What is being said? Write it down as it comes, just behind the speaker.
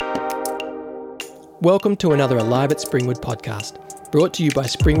Welcome to another Alive at Springwood podcast, brought to you by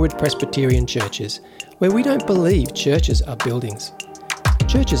Springwood Presbyterian Churches, where we don't believe churches are buildings.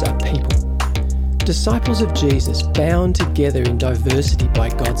 Churches are people. Disciples of Jesus bound together in diversity by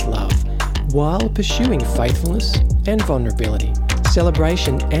God's love, while pursuing faithfulness and vulnerability,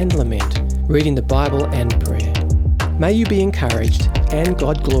 celebration and lament, reading the Bible and prayer. May you be encouraged and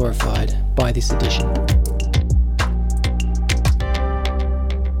God glorified by this edition.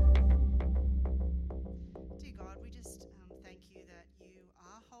 Dear God, we just thank you that you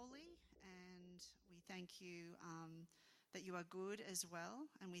are holy, and we thank you that you are good as well,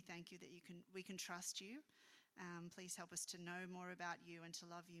 and we thank you that we can trust you. Please help us to know more about you and to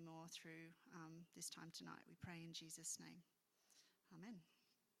love you more through this time tonight. We pray in Jesus' name. Amen.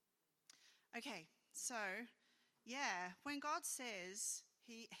 Okay, so when God says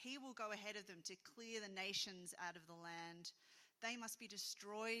he will go ahead of them to clear the nations out of the land, they must be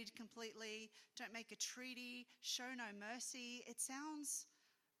destroyed completely, don't make a treaty, show no mercy. It sounds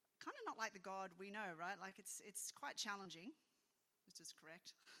kind of not like the God we know, right? Like it's quite challenging. This is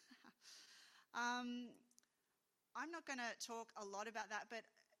correct. I'm not going to talk a lot about that, but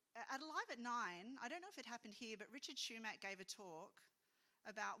at Alive at 9, I don't know if it happened here, but Richard Toulmin gave a talk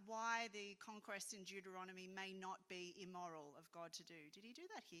about why the conquest in Deuteronomy may not be immoral of God to do. Did he do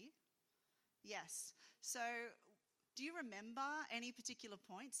that here? Yes. So do you remember any particular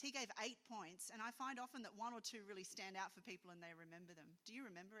points? He gave 8 points, and I find often that 1 or 2 really stand out for people and they remember them. Do you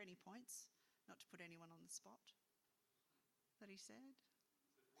remember any points? Not to put anyone on the spot that he said.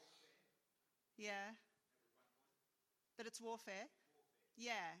 Yeah. That it's warfare?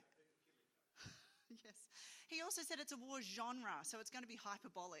 Yeah. Yes. He also said it's a war genre, so it's going to be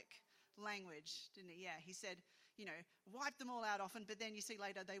hyperbolic language, didn't he? Yeah, he said, wipe them all out often, but then you see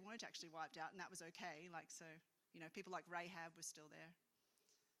later they weren't actually wiped out, and that was okay. People like Rahab were still there.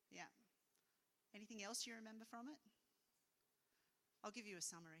 Yeah. Anything else you remember from it? I'll give you a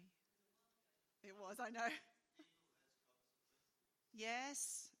summary. It was, I know.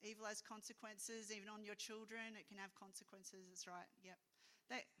 Yes, evil has consequences, even on your children. It can have consequences, that's right. Yep.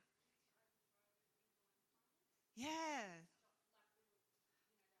 Yeah.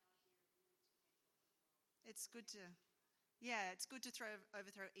 It's good to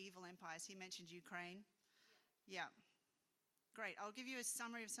overthrow evil empires. He mentioned Ukraine. Yeah. Great. I'll give you a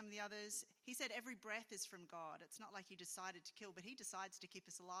summary of some of the others. He said every breath is from God. It's not like he decided to kill, but he decides to keep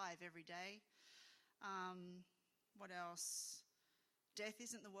us alive every day. What else? Death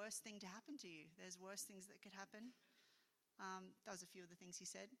isn't the worst thing to happen to you. There's worse things that could happen. That was a few of the things he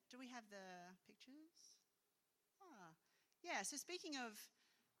said. Do we have the pictures? Yeah, so speaking of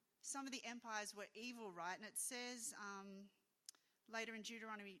some of the empires were evil, right? And it says later in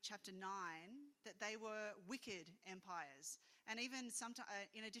Deuteronomy chapter 9 that they were wicked empires. And even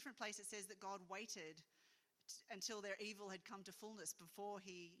in a different place it says that God waited until their evil had come to fullness before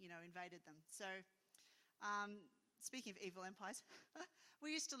he, invaded them. So speaking of evil empires, we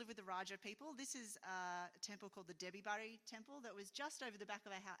used to live with the Raja people. This is a temple called the Debibari temple that was just over the back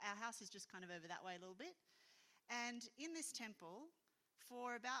of our house. Our house is just kind of over that way a little bit. And in this temple,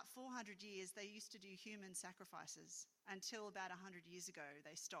 for about 400 years, they used to do human sacrifices until about 100 years ago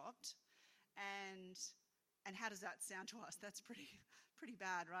they stopped. And how does that sound to us? That's pretty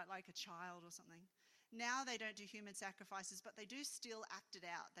bad, right? Like a child or something. Now they don't do human sacrifices, but they do still act it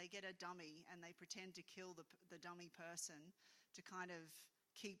out. They get a dummy and they pretend to kill the dummy person to kind of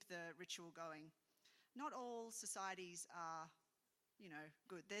keep the ritual going. Not all societies are,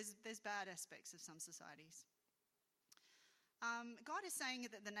 good. There's bad aspects of some societies. God is saying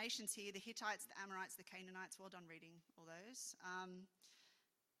that the nations here, the Hittites, the Amorites, the Canaanites, well done reading all those,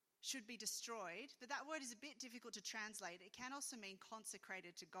 should be destroyed. But that word is a bit difficult to translate. It can also mean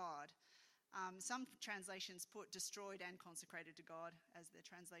consecrated to God. Some translations put destroyed and consecrated to God as the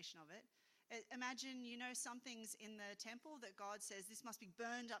translation of it. Imagine, some things in the temple that God says, this must be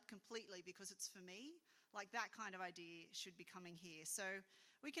burned up completely because it's for me. Like that kind of idea should be coming here. So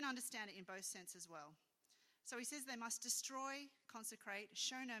we can understand it in both senses as well. So he says they must destroy, consecrate,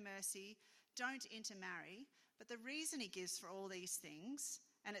 show no mercy, don't intermarry. But the reason he gives for all these things,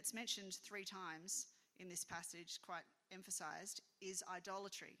 and it's mentioned 3 times in this passage, quite emphasized, is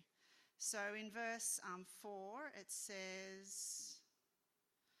idolatry. So in verse 4, it says,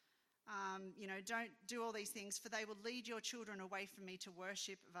 don't do all these things, for they will lead your children away from me to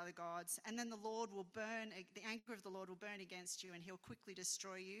worship of other gods. And then the anger of the Lord will burn against you, and he'll quickly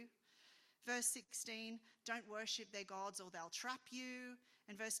destroy you. Verse 16, don't worship their gods or they'll trap you.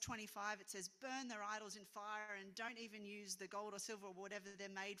 And verse 25, it says, burn their idols in fire and don't even use the gold or silver or whatever they're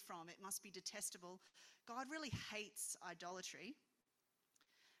made from. It must be detestable. God really hates idolatry.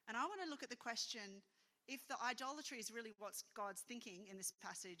 And I want to look at the question, if the idolatry is really what God's thinking in this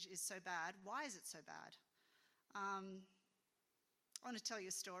passage is so bad, why is it so bad? I want to tell you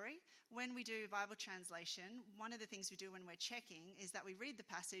a story. When we do Bible translation, one of the things we do when we're checking is that we read the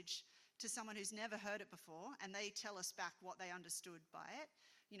passage to someone who's never heard it before, and they tell us back what they understood by it,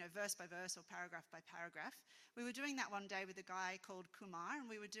 verse by verse or paragraph by paragraph. We were doing that one day with a guy called Kumar, and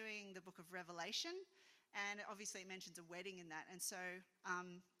we were doing the book of Revelation, and obviously it mentions a wedding in that. And so,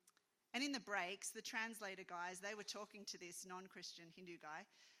 and in the breaks, the translator guys, they were talking to this non-Christian Hindu guy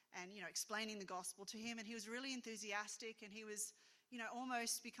and, explaining the gospel to him, and he was really enthusiastic, and he was,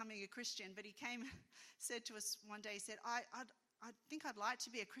 almost becoming a Christian. But he said to us one day, he said, I think I'd like to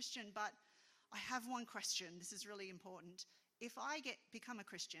be a Christian, but I have one question. This is really important. If I become a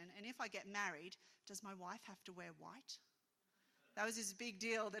Christian and if I get married, does my wife have to wear white? That was his big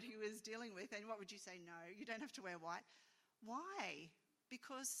deal that he was dealing with. And what would you say? No, you don't have to wear white. Why?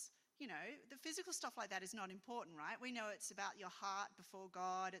 Because, the physical stuff like that is not important, right? We know it's about your heart before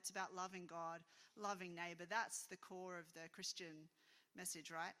God. It's about loving God, loving neighbour. That's the core of the Christian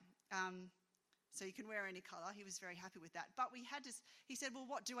message, right? So you can wear any colour. He was very happy with that. But he said, well,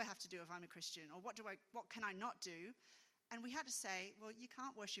 what do I have to do if I'm a Christian? Or what can I not do? And we had to say, well, you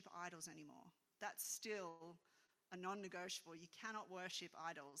can't worship idols anymore. That's still a non-negotiable. You cannot worship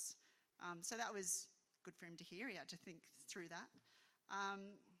idols. So that was good for him to hear. He had to think through that.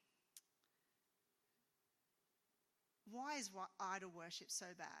 Why is idol worship so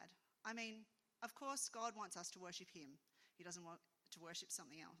bad? I mean, of course, God wants us to worship him. He doesn't want to worship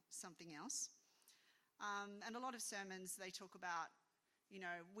something else. And a lot of sermons, they talk about,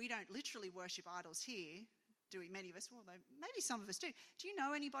 we don't literally worship idols here, do we? Many of us, well, maybe some of us do. Do you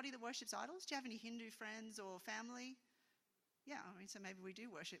know anybody that worships idols? Do you have any Hindu friends or family? Yeah, so maybe we do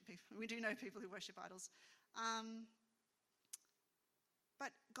worship people. We do know people who worship idols.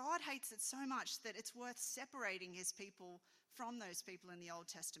 But God hates it so much that it's worth separating his people from those people in the Old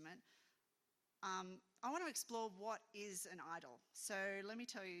Testament. I want to explore what is an idol. So let me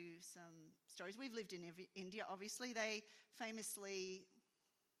tell you some stories. We've lived in India, obviously. They famously...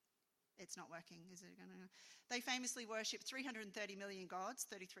 It's not working, is it going to... They famously worship 330 million gods,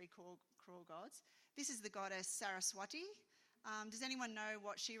 33 crore gods. This is the goddess Saraswati. Does anyone know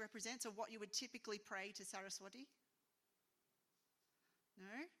what she represents or what you would typically pray to Saraswati?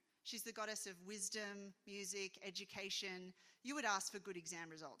 No? She's the goddess of wisdom, music, education. You would ask for good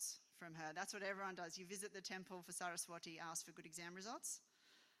exam results from her. That's what everyone does. You visit the temple for Saraswati, ask for good exam results.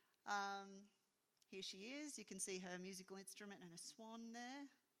 Here she is. You can see her musical instrument and a swan there.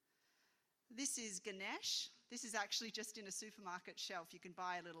 This is Ganesh. This is actually just in a supermarket shelf. You can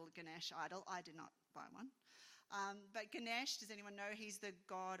buy a little Ganesh idol. I did not buy one. But Ganesh, does anyone know? He's the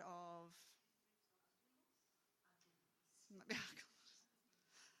god of...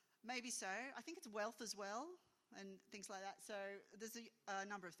 Maybe so. I think it's wealth as well and things like that. So there's a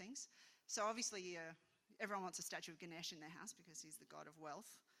number of things. So obviously everyone wants a statue of Ganesh in their house because he's the god of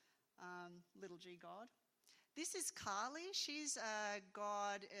wealth. Little g god. This is Kali. She's a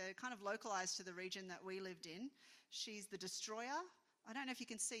god kind of localised to the region that we lived in. She's the destroyer. I don't know if you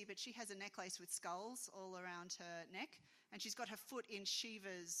can see, but she has a necklace with skulls all around her neck, and she's got her foot in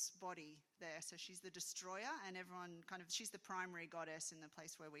Shiva's body there. So she's the destroyer, and she's the primary goddess in the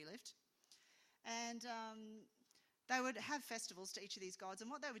place where we lived. And they would have festivals to each of these gods,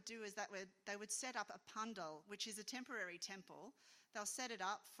 and what they would do is that they would set up a pandal, which is a temporary temple. They'll set it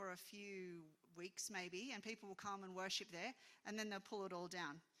up for a few weeks maybe, and people will come and worship there, and then they'll pull it all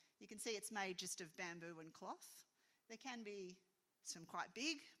down. You can see it's made just of bamboo and cloth. There can be some quite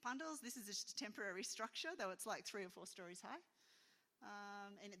big pandals. This is just a temporary structure, though it's like 3 or 4 stories high.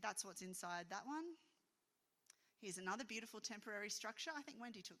 And that's what's inside that one. Here's another beautiful temporary structure. I think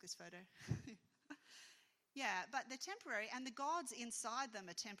Wendy took this photo. Yeah, but they're temporary, and the gods inside them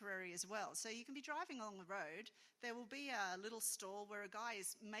are temporary as well. So you can be driving along the road, there will be a little stall where a guy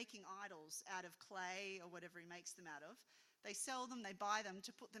is making idols out of clay or whatever he makes them out of. They sell them, they buy them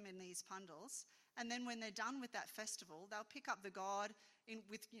to put them in these pandals, and then when they're done with that festival, they'll pick up the god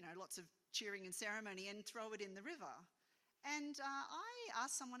with lots of cheering and ceremony and throw it in the river. And I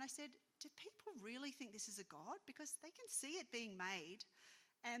asked someone, I said, do people really think this is a god? Because they can see it being made,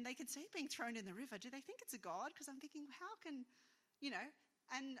 and they can see it being thrown in the river. Do they think it's a god? Because I'm thinking, how can,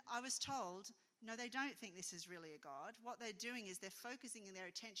 And I was told, no, they don't think this is really a god. What they're doing is they're focusing their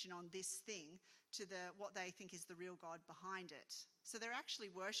attention on this thing to what they think is the real god behind it. So they're actually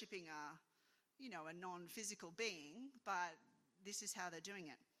worshipping a non-physical being, but this is how they're doing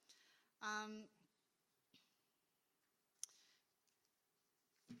it.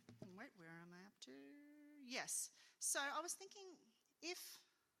 Wait, where am I up to? Yes. So I was thinking, if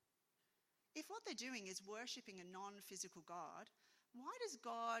what they're doing is worshipping a non-physical God. Why does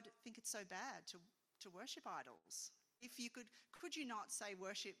God think it's so bad to worship idols? If you could you not say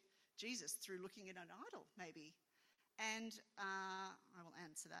worship Jesus through looking at an idol, maybe? And I will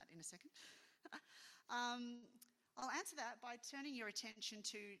answer that in a second. I'll answer that by turning your attention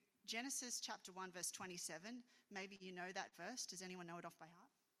to Genesis chapter 1, verse 27. Maybe you know that verse. Does anyone know it off by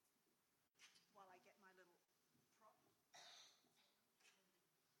heart? While I get my little prop. Anyone know it?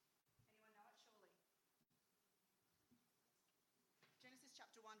 Surely. Genesis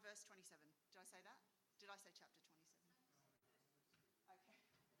chapter 1, verse 27. Did I say that? Did I say chapter 27? Okay.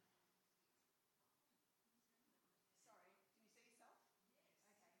 Sorry. Can you see yourself? Okay.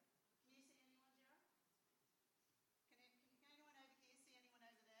 Can you see anyone, Gerard? Can anyone over here see anyone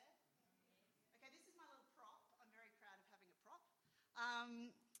over there? Okay, this is my little prop. I'm very proud of having a prop.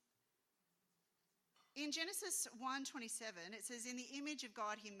 In Genesis 1:27, it says, "In the image of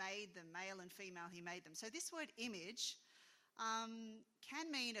God he made them, male and female he made them." So this word image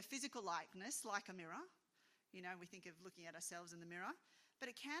can mean a physical likeness, like a mirror. You know, we think of looking at ourselves in the mirror. But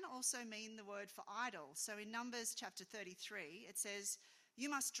it can also mean the word for idol. So in Numbers chapter 33, it says, "You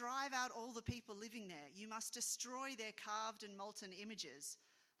must drive out all the people living there. You must destroy their carved and molten images."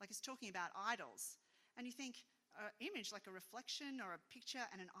 Like it's talking about idols. And you think, image, like a reflection or a picture,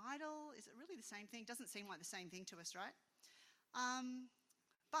 and an idol, is it really the same thing? Doesn't seem like the same thing to us, right?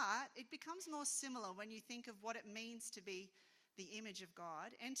 But it becomes more similar when you think of what it means to be the image of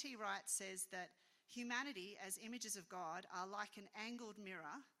God. N.T. Wright says that humanity as images of God are like an angled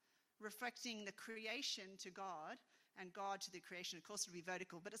mirror reflecting the creation to God and God to the creation. Of course, it would be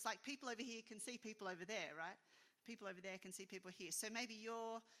vertical, but it's like people over here can see people over there, right? People over there can see people here. So maybe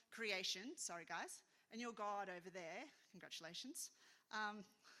your creation, sorry guys, and your God over there, congratulations.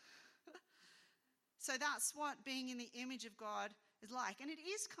 So that's what being in the image of God is like. And it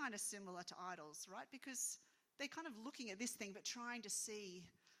is kind of similar to idols, right? Because they're kind of looking at this thing but trying to see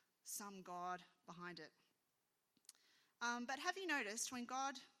some God behind it. But have you noticed when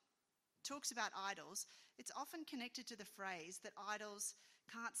God talks about idols, it's often connected to the phrase that idols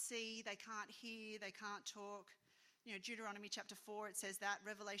can't see, they can't hear, they can't talk. You know, Deuteronomy chapter 4, it says that.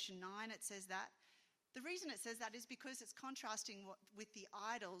 Revelation 9, it says that. The reason it says that is because it's contrasting with the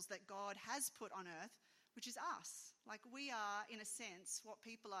idols that God has put on earth, which is us. Like we are, in a sense, what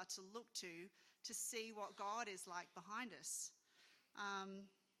people are to look to see what God is like behind us,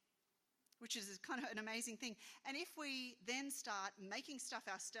 which is kind of an amazing thing. And if we then start making stuff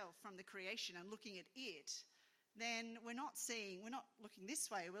ourselves from the creation and looking at it, then we're not looking this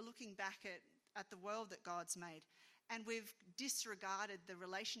way, we're looking back at the world that God's made. And we've disregarded the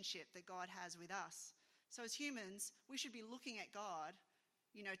relationship that God has with us. So as humans, we should be looking at God,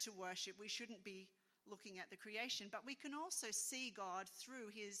 you know, to worship. We shouldn't be looking at the creation. But we can also see God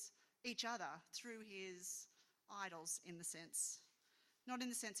through each other, through his idols in the sense. Not in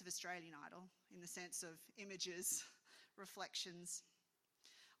the sense of Australian idol, in the sense of images, reflections.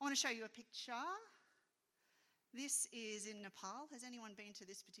 I want to show you a picture. This is in Nepal. Has anyone been to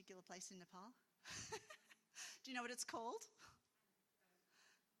this particular place in Nepal? Do you know what it's called?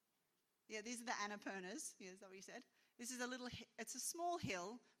 Yeah, these are the Annapurnas. Yeah, is that what you said? This is it's a small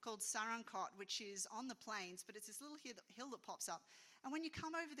hill called Sarankot, which is on the plains, but it's this little hill that pops up. And when you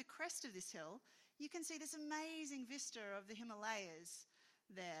come over the crest of this hill, you can see this amazing vista of the Himalayas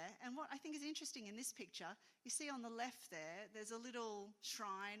there. And what I think is interesting in this picture, you see on the left there's a little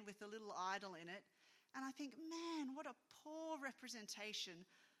shrine with a little idol in it. And I think, man, what a poor representation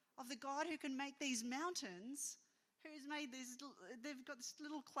of the God who can make these mountains, who's made they've got this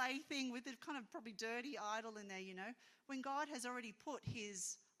little clay thing with a kind of probably dirty idol in there, you know, when God has already put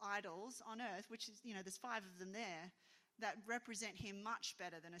his idols on earth, which is, you know, there's 5 of them there, that represent him much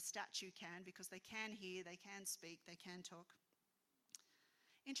better than a statue can, because they can hear, they can speak, they can talk.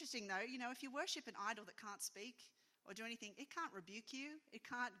 Interesting though, you know, if you worship an idol that can't speak or do anything, it can't rebuke you, it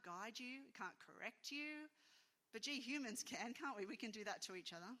can't guide you, it can't correct you. But gee, humans can, can't we? We can do that to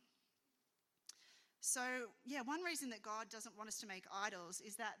each other. So, yeah, one reason that God doesn't want us to make idols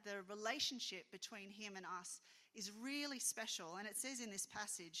is that the relationship between him and us is really special. And it says in this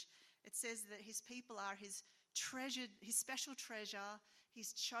passage, it says that his people are his treasured, his special treasure.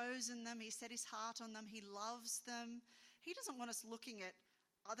 He's chosen them. He set his heart on them. He loves them. He doesn't want us looking at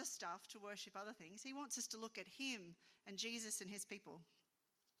other stuff to worship other things. He wants us to look at him and Jesus and his people.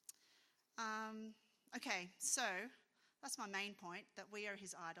 Okay, so that's my main point, that we are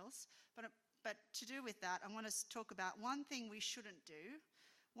his idols. But to do with that, I want to talk about one thing we shouldn't do,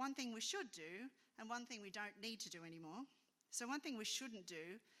 one thing we should do, and one thing we don't need to do anymore. So one thing we shouldn't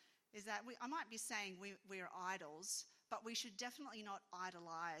do is that I might be saying we're idols, but we should definitely not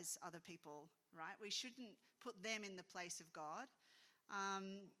idolize other people, right? We shouldn't put them in the place of God.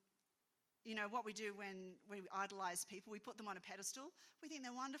 What we do when we idolize people, we put them on a pedestal. We think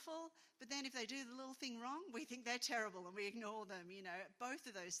they're wonderful, but then if they do the little thing wrong, we think they're terrible and we ignore them. Both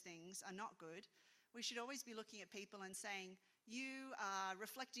of those things are not good. We should always be looking at people and saying, you are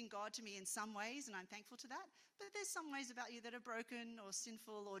reflecting God to me in some ways, and I'm thankful to that, but there's some ways about you that are broken or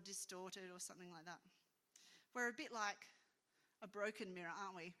sinful or distorted or something like that. We're a bit like a broken mirror,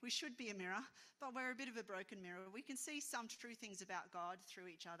 aren't we? We should be a mirror, but we're a bit of a broken mirror. We can see some true things about God through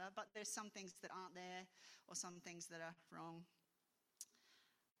each other, but there's some things that aren't there or some things that are wrong.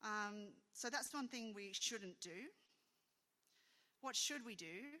 So that's one thing we shouldn't do. What should we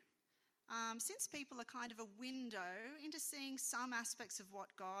do? Since people are kind of a window into seeing some aspects of what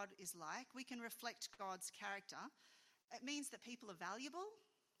God is like, we can reflect God's character. It means that people are valuable,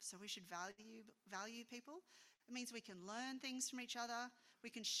 so we should value people. It means we can learn things from each other. We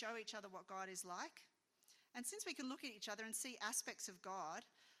can show each other what God is like. And since we can look at each other and see aspects of God,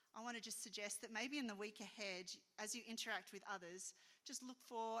 I want to just suggest that maybe in the week ahead, as you interact with others, just look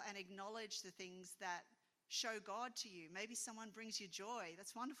for and acknowledge the things that show God to you. Maybe someone brings you joy.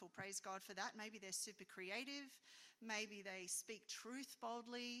 That's wonderful. Praise God for that. Maybe they're super creative. Maybe they speak truth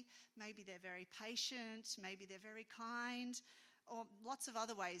boldly. Maybe they're very patient. Maybe they're very kind. Or lots of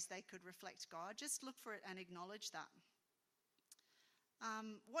other ways they could reflect God. Just look for it and acknowledge that.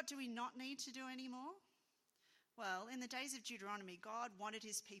 What do we not need to do anymore? Well, in the days of Deuteronomy, God wanted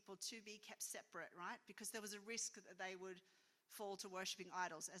his people to be kept separate, right? Because there was a risk that they would fall to worshipping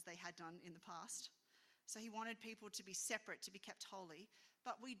idols as they had done in the past. So he wanted people to be separate, to be kept holy.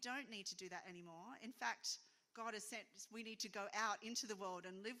 But we don't need to do that anymore. In fact, God has said we need to go out into the world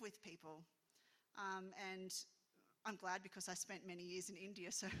and live with people. And I'm glad because I spent many years in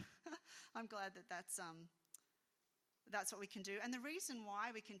India, so I'm glad that that's what we can do. And the reason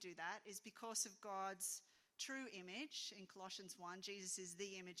why we can do that is because of God's true image. In Colossians 1, Jesus is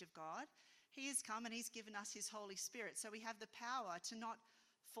the image of God. He has come and he's given us his Holy Spirit, so we have the power to not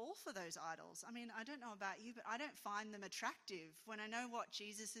fall for those idols. I mean, I don't know about you, but I don't find them attractive. When I know what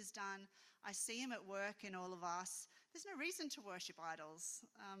Jesus has done, I see him at work in all of us. There's no reason to worship idols.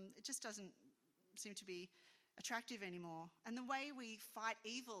 It just doesn't seem to be attractive anymore. And the way we fight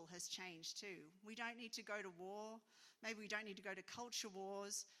evil has changed too. We don't need to go to war. Maybe we don't need to go to culture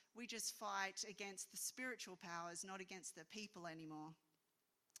wars. We just fight against the spiritual powers, not against the people anymore.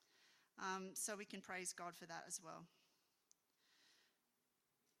 So we can praise God for that as well.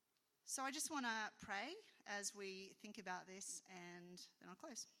 So I just want to pray as we think about this, and then I'll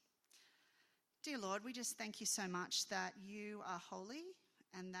close. Dear Lord, we just thank you so much that you are holy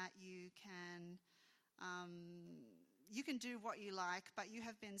and that you can do what you like, but you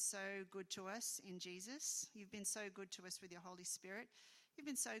have been so good to us in Jesus. You've been so good to us with your Holy Spirit. You've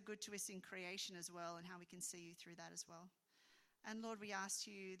been so good to us in creation as well, and how we can see you through that as well. And Lord, we ask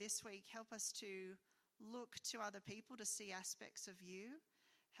you this week, help us to look to other people to see aspects of you.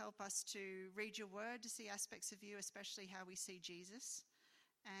 Help us to read your word to see aspects of you, especially how we see Jesus.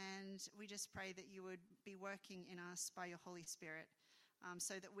 And we just pray that you would be working in us by your Holy Spirit,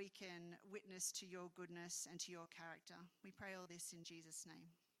 so that we can witness to your goodness and to your character. We pray all this in Jesus' name.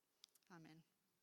 Amen.